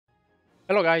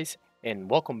Hello guys, and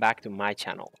welcome back to my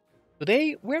channel.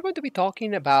 Today we're going to be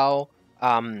talking about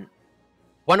um,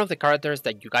 one of the characters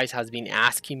that you guys has been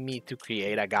asking me to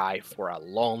create a guy for a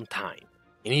long time.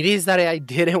 And it is that I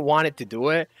didn't want it to do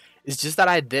it. It's just that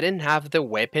I didn't have the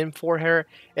weapon for her.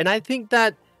 And I think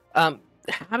that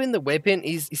having the weapon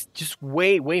is just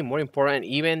way more important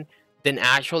even than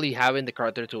actually having the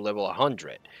character to level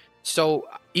 100. So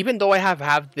even though I have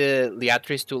the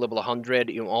Liatris to level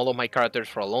 100 in all of my characters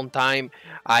for a long time,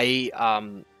 I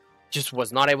just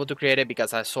was not able to create it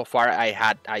because so far I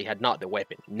had not the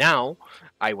weapon. Now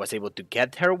I was able to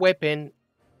get her weapon,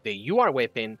 the UR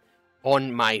weapon,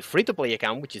 on my free-to-play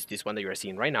account, which is this one that you're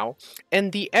seeing right now,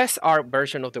 and the SR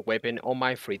version of the weapon on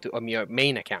my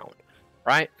main account,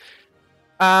 right?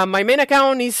 My main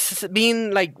account is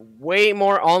being like way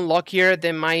more unlockier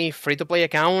than my free-to-play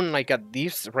account. Like at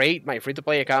this rate, my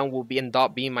free-to-play account will end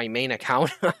up being my main account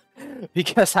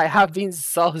because I have been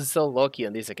so lucky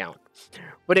on this account.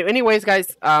 But anyways,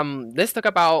 guys, let's talk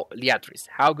about Liatris.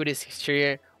 How good is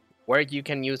she? Where you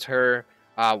can use her?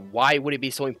 Why would it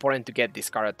be so important to get this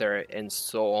character, and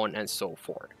so on and so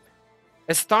forth.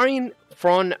 Starting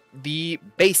from the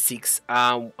basics,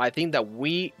 I think that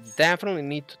we definitely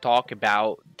need to talk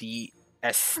about the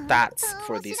stats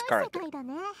for this character.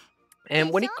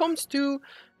 And when it comes to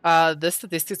the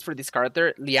statistics for this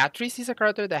character, Liatris is a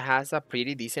character that has a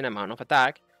pretty decent amount of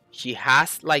attack. She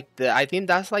has like I think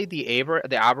that's like the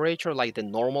average or like the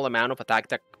normal amount of attack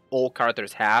that all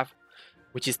characters have,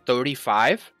 which is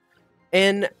 35.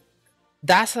 And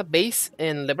that's a base,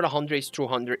 and level 100 is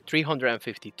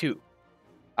 352.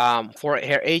 For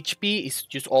her HP, it's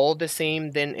just all the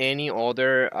same than any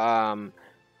other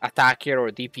attacker or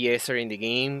DPSer in the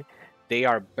game. They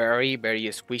are very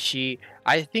squishy.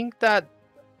 I think that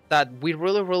we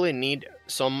really need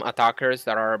some attackers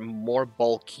that are more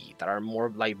bulky, that are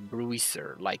more like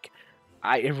bruiser. Like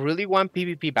I really want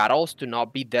PvP battles to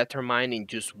not be determined in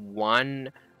just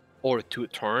 1 or 2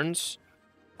 turns.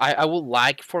 I would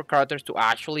like for characters to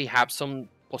actually have some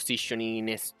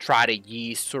positioning,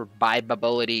 strategy,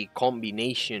 survivability,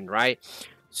 combination, right?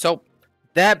 So,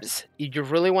 Debs, if you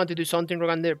really want to do something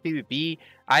regarding PvP,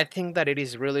 I think that it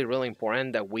is really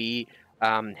important that we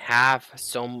have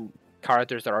some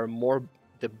characters that are more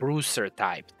the bruiser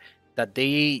type. That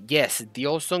they, yes,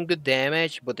 deal some good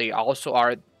damage, but they also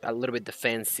are a little bit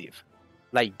defensive.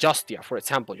 Like Justia, for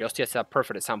example. Justia is a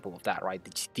perfect example of that, right?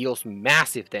 She deals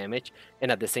massive damage, and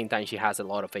at the same time, she has a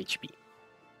lot of HP.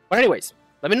 But anyways,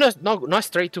 let me not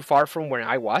stray too far from where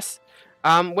I was.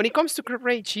 When it comes to crit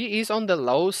rate, she is on the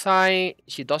low side.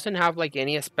 She doesn't have like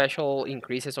any special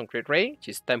increases on crit rate.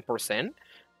 She's 10%.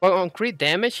 But on crit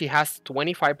damage, she has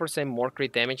 25% more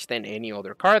crit damage than any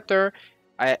other character,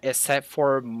 except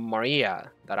for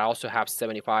Maria, that also have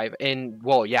 75. And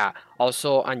well, yeah,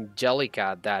 also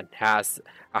Angelica, that has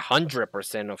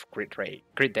 100% of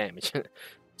crit damage.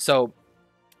 So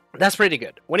that's pretty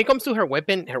good. When it comes to her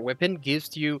weapon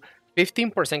gives you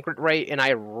 15% crit rate, and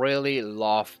I really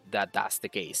love that that's the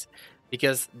case,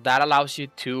 because that allows you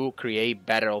to create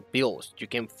better builds. You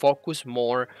can focus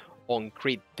more on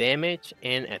crit damage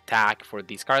and attack for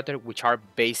this character, which are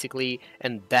basically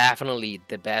and definitely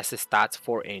the best stats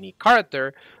for any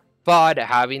character, but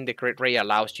having the crit rate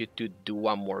allows you to do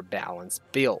a more balanced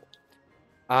build.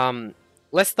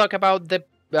 Let's talk about the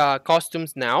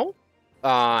costumes now.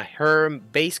 Her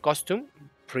base costume,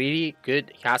 pretty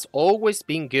good, has always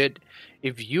been good.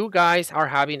 If you guys are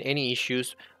having any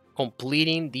issues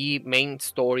completing the main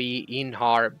story in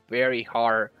hard, very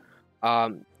hard,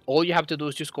 all you have to do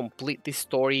is just complete this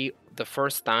story the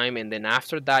first time, and then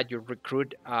after that you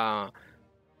recruit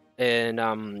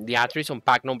Liatris on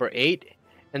pack number 8,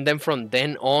 and then from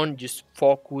then on just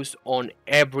focus on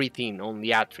everything on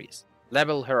Liatris.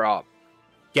 Level her up,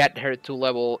 get her to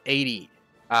level 80,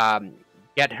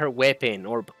 get her weapon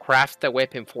or craft a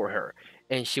weapon for her,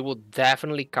 and she will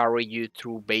definitely carry you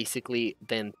through basically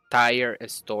the entire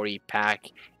story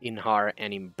pack in hard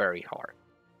and in very hard.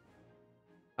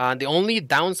 The only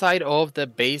downside of the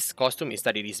base costume is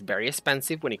that it is very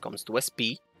expensive when it comes to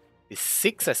SP. It's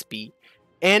 6 SP,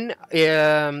 and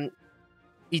it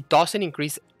doesn't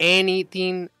increase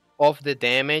anything of the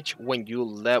damage when you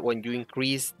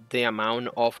increase the amount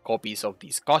of copies of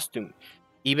this costume.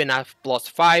 Even at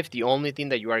 +5, the only thing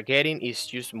that you are getting is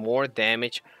just more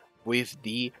damage with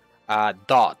the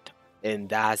dot, and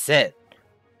that's it.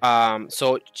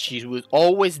 So she will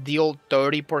always deal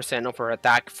 30% of her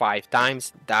attack 5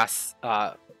 times. That's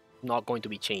not going to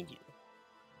be changing.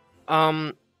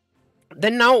 Then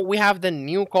now we have the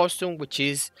new costume, which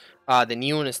is the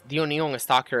Neon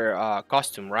Stalker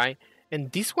costume, right?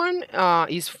 And this one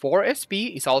is 4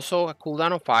 SP. It's also a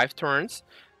cooldown of 5 turns.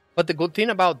 But the good thing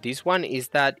about this one is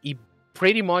that it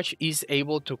pretty much is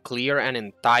able to clear an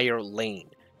entire lane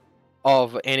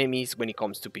of enemies when it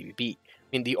comes to PvP. I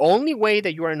mean, the only way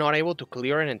that you are not able to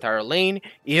clear an entire lane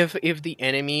if the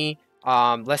enemy,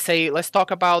 let's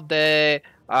talk about the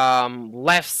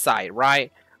left side,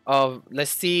 right?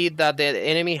 Let's see that the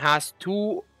enemy has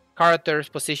 2 characters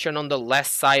positioned on the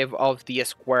left side of the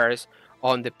squares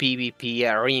on the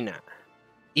PvP arena.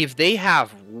 If they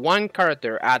have one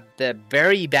character at the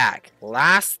very back,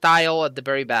 last tile at the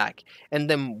very back, and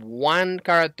then one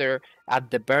character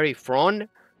at the very front,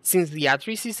 since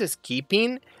Liatris is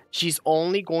skipping, she's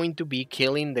only going to be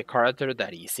killing the character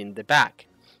that is in the back.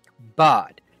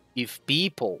 But if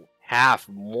people have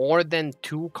more than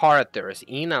 2 characters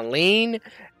in a lane,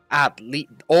 at least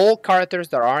all characters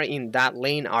that are in that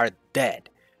lane are dead.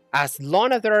 As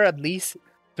long as there are at least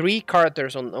 3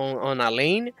 characters on a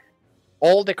lane,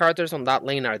 all the characters on that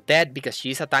lane are dead because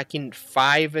she's attacking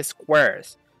 5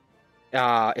 squares.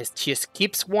 She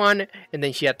skips 1 and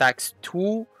then she attacks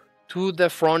 2 to the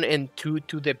front and 2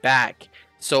 to the back.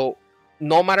 So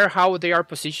no matter how they are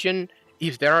positioned,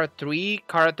 if there are 3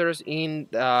 characters in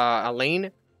a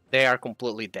lane, they are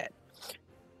completely dead.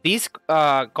 This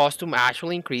costume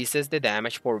actually increases the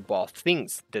damage for both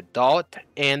things, the dot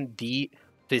and the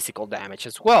physical damage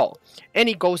as well. And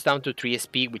it goes down to 3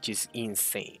 SP, which is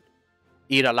insane.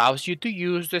 It allows you to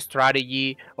use the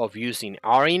strategy of using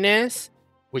RNS,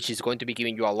 which is going to be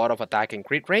giving you a lot of attack and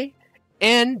crit rate,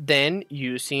 and then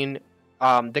using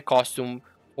the costume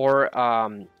for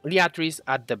Liatris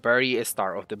at the very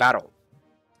start of the battle.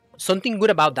 Something good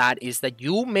about that is that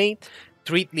you may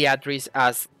treat Liatris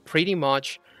as pretty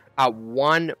much a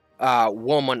one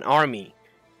woman army.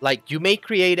 Like you may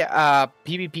create a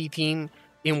PvP team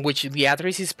in which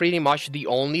Liatris is pretty much the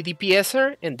only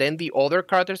DPSer, and then the other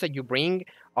characters that you bring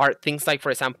are things like,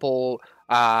 for example,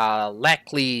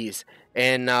 Leclis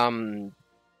and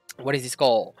what is this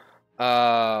called?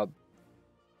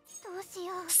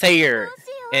 Sayer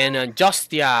and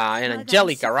Justia and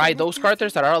Angelica, right? Those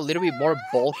characters that are a little bit more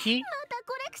bulky,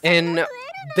 and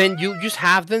then you just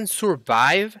have them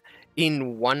survive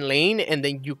in one lane, and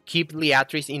then you keep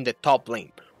Liatris in the top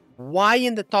lane. Why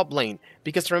in the top lane?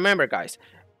 Because remember, guys,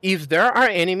 if there are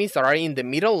enemies that are in the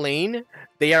middle lane,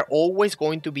 they are always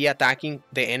going to be attacking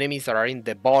the enemies that are in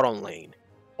the bottom lane.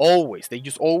 Always. They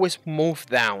just always move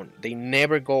down. They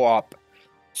never go up.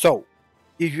 So,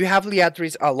 if you have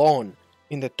Liatris alone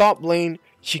in the top lane,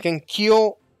 she can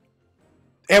kill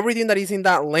everything that is in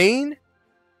that lane,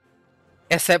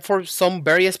 except for some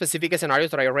very specific scenarios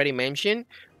that I already mentioned,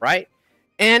 right?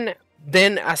 And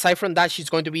then aside from that, she's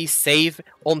going to be safe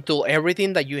until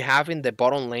everything that you have in the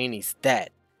bottom lane is dead.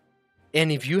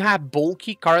 And if you have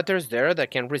bulky characters there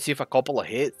that can receive a couple of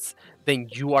hits, then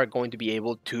you are going to be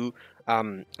able to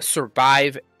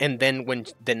survive. And then when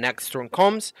the next turn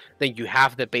comes, then you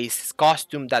have the base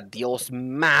costume that deals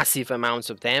massive amounts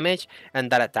of damage and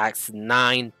that attacks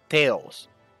 9 tails.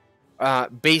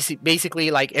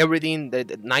 Basically like everything,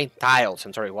 the 9 tiles.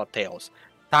 I'm sorry, what tails?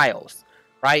 Tiles,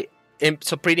 right? And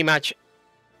so pretty much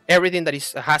everything that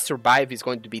has survived is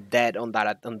going to be dead on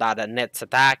that next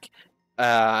attack.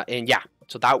 And yeah,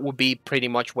 so that would be pretty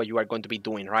much what you are going to be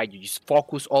doing, right? You just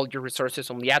focus all your resources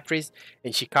on Liatris,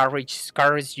 and she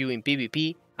carries you in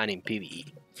PvP and in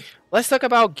PvE. Let's talk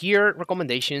about gear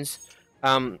recommendations.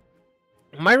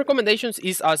 My recommendations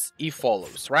is as it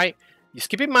follows, right? Just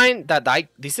keep in mind that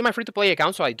this is my free-to-play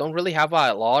account, so I don't really have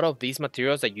a lot of these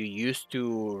materials that you use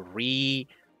to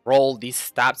re-roll these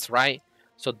stats, right?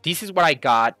 So this is what I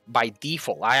got by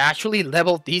default. I actually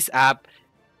leveled this app.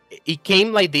 It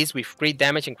came like this with crit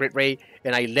damage and crit rate,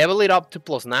 and I leveled it up to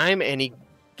 +9, and it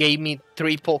gave me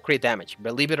triple crit damage,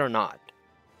 believe it or not.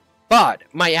 But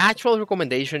my actual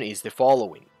recommendation is the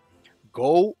following.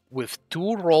 Go with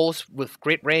 2 rolls with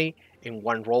crit rate and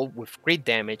 1 roll with crit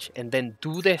damage, and then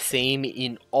do the same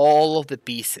in all of the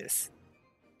pieces.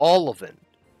 All of them.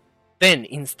 Then,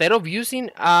 instead of using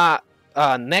a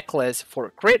necklace for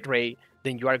crit rate,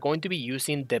 then you are going to be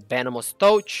using the Venomous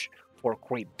Touch for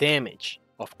crit damage.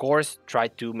 Of course, try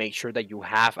to make sure that you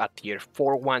have a tier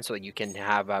 4 one so that you can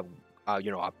have a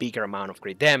bigger amount of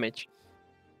crit damage.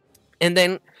 And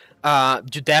then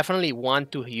you definitely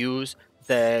want to use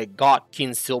the God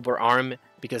King Silver Arm,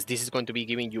 because this is going to be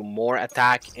giving you more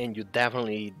attack, and you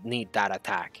definitely need that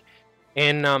attack.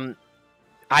 And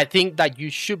I think that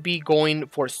you should be going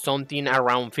for something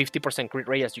around 50% crit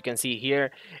rate, as you can see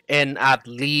here, and at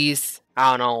least,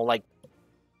 I don't know, like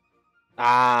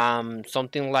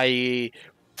something like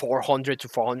 400 to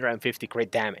 450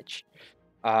 crit damage.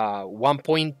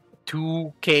 1.2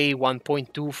 2k,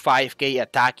 1.25k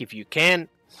attack if you can,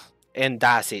 and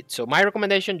that's it. So my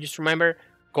recommendation, just remember,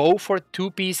 go for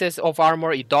 2 pieces of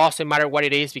armor. It doesn't matter what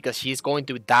it is, because she's going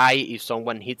to die if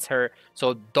someone hits her.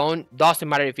 So doesn't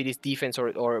matter if it is defense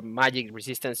or magic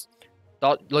resistance.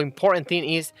 The important thing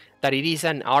is that it is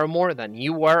an armor, that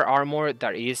you wear armor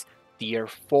that is tier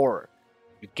 4.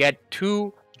 You get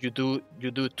 2, you do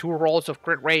 2 rolls of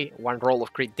crit rate, 1 roll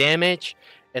of crit damage,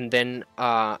 and then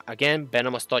again,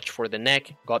 Venomous Touch for the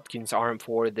neck, Godkin's Arm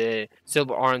for the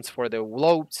silver arms for the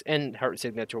loads, and her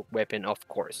signature weapon, of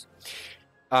course.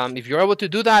 If you're able to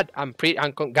do that, I'm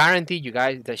guarantee you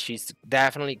guys that she's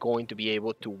definitely going to be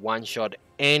able to one-shot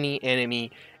any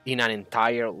enemy in an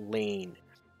entire lane.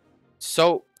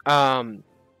 So,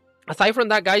 aside from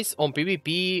that, guys, on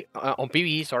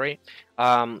PvE, sorry,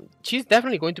 she's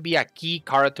definitely going to be a key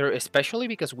character, especially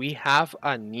because we have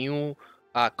a new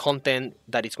content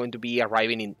that is going to be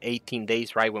arriving in 18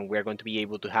 days, right, when we're going to be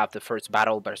able to have the first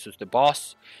battle versus the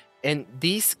boss. And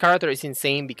this character is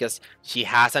insane because she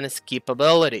has an escape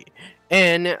ability,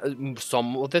 and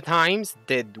some of the times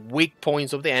the weak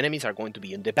points of the enemies are going to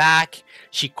be in the back.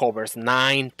 She covers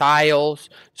 9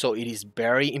 tiles, so it is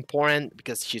very important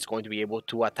because she's going to be able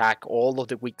to attack all of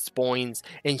the weak points,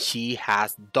 and she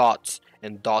has dots,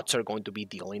 and dots are going to be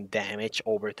dealing damage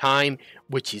over time,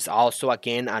 which is also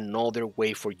again another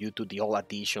way for you to deal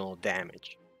additional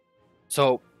damage.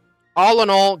 So all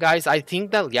in all, guys, I think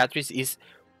that Liatris is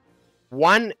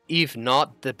one, if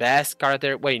not the best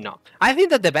character. Wait, no. I think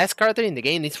that the best character in the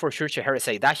game is for sure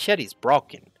Scheherazade. That shit is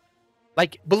broken.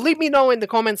 Like, believe me, know in the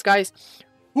comments, guys.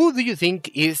 Who do you think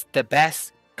is the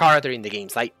best character in the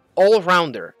games? Like,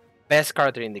 all-rounder, best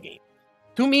character in the game.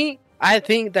 To me, I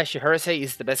think that Scheherazade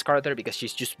is the best character because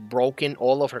she's just broken.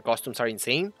 All of her costumes are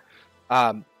insane.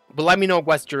 But let me know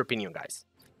what's your opinion, guys.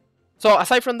 So,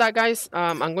 aside from that, guys,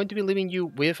 I'm going to be leaving you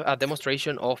with a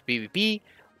demonstration of PvP.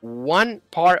 One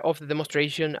part of the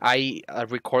demonstration I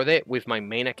recorded with my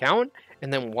main account,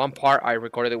 and then one part I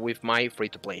recorded with my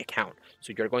free-to-play account.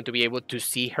 So you're going to be able to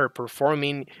see her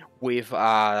performing with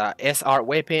SR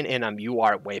weapon and a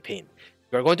UR weapon.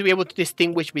 You're going to be able to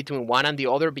distinguish between one and the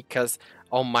other because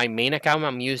on my main account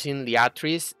I'm using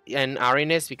Liatris and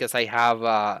Arenes because I have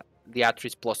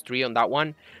Liatris +3 on that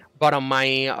one. But on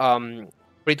my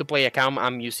free-to-play account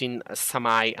I'm using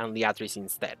Samai and Liatris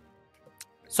instead.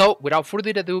 So, without further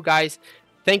ado, guys,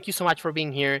 thank you so much for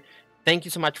being here. Thank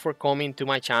you so much for coming to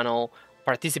my channel,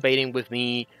 participating with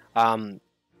me,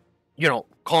 you know,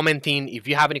 commenting. If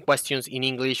you have any questions in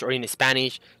English or in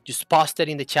Spanish, just post it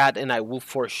in the chat and I will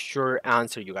for sure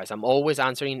answer you guys. I'm always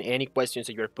answering any questions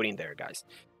that you're putting there, guys.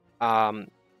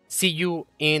 See you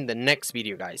in the next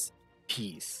video, guys.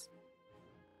 Peace.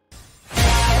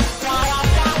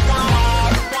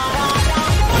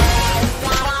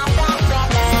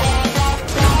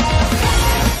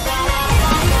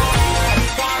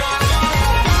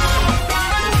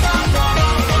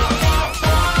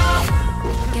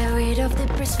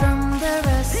 From the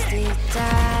rusty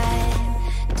time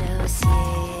doses.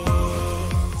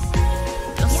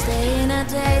 Don't stay in a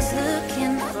daze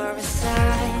looking for a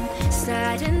sign.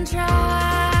 Slide and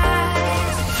try.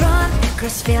 Run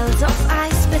across fields of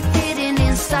ice, but hidden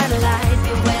in starlight.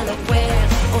 Be well aware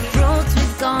of roads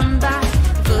we've gone by.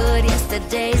 Put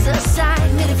yesterday's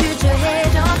aside, meet the future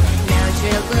head on. Now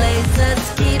trailblazers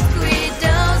keep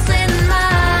credos in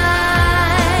mind.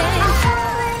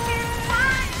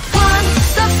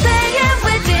 Stop staying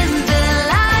within the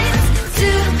lines. 2,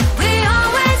 we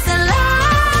always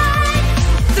align.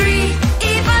 3,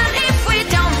 even if we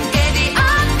don't get the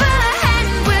upper hand,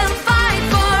 we'll fight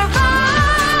for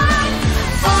right.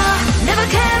 4, never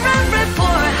care and rip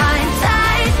for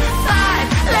hindsight. 5,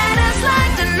 let us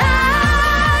light the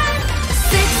night.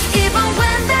 6, even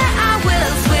when there are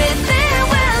wills within,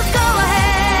 we'll go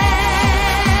ahead.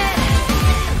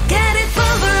 Get it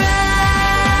pulverized.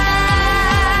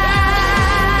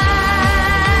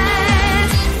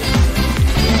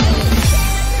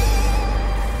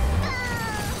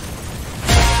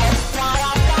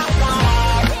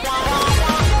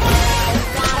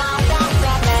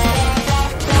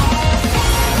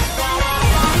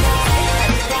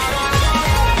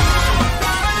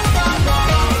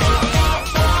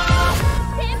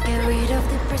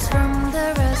 From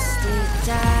the rusty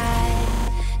time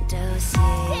doses.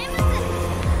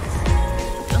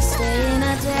 Don't stay in a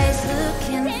daze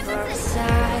looking for a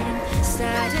sign.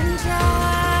 Slide and try.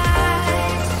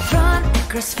 Run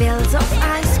across fields of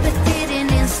ice, but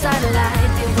hidden in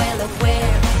starlight. Be well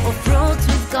aware of roads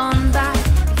we've gone by.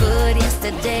 Put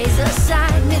yesterday's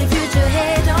aside, meet the future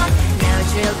head on. Now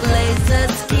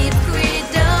trailblazers keep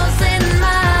credos in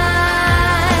mind.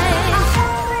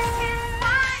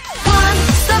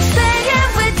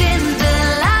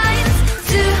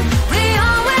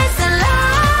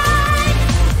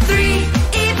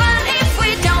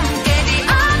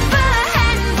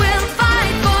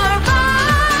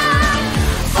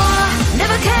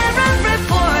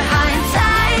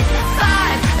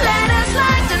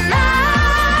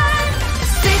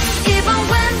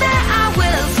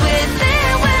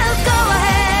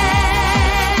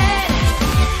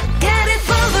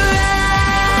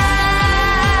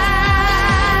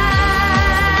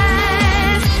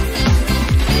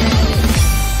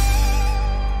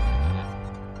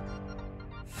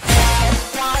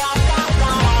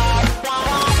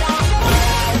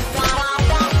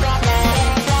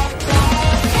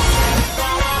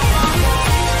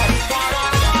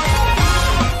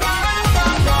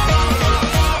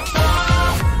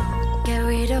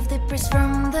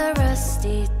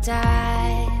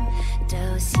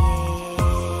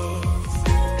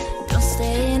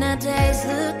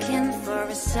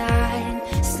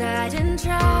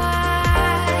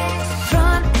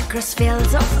 Across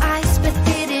fields of ice, but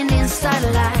hidden in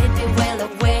starlight. Be well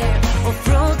aware of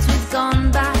roads we've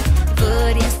gone by.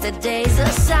 Put yesterday's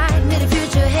aside, made a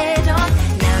future head on.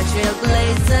 Now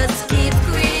trailblazers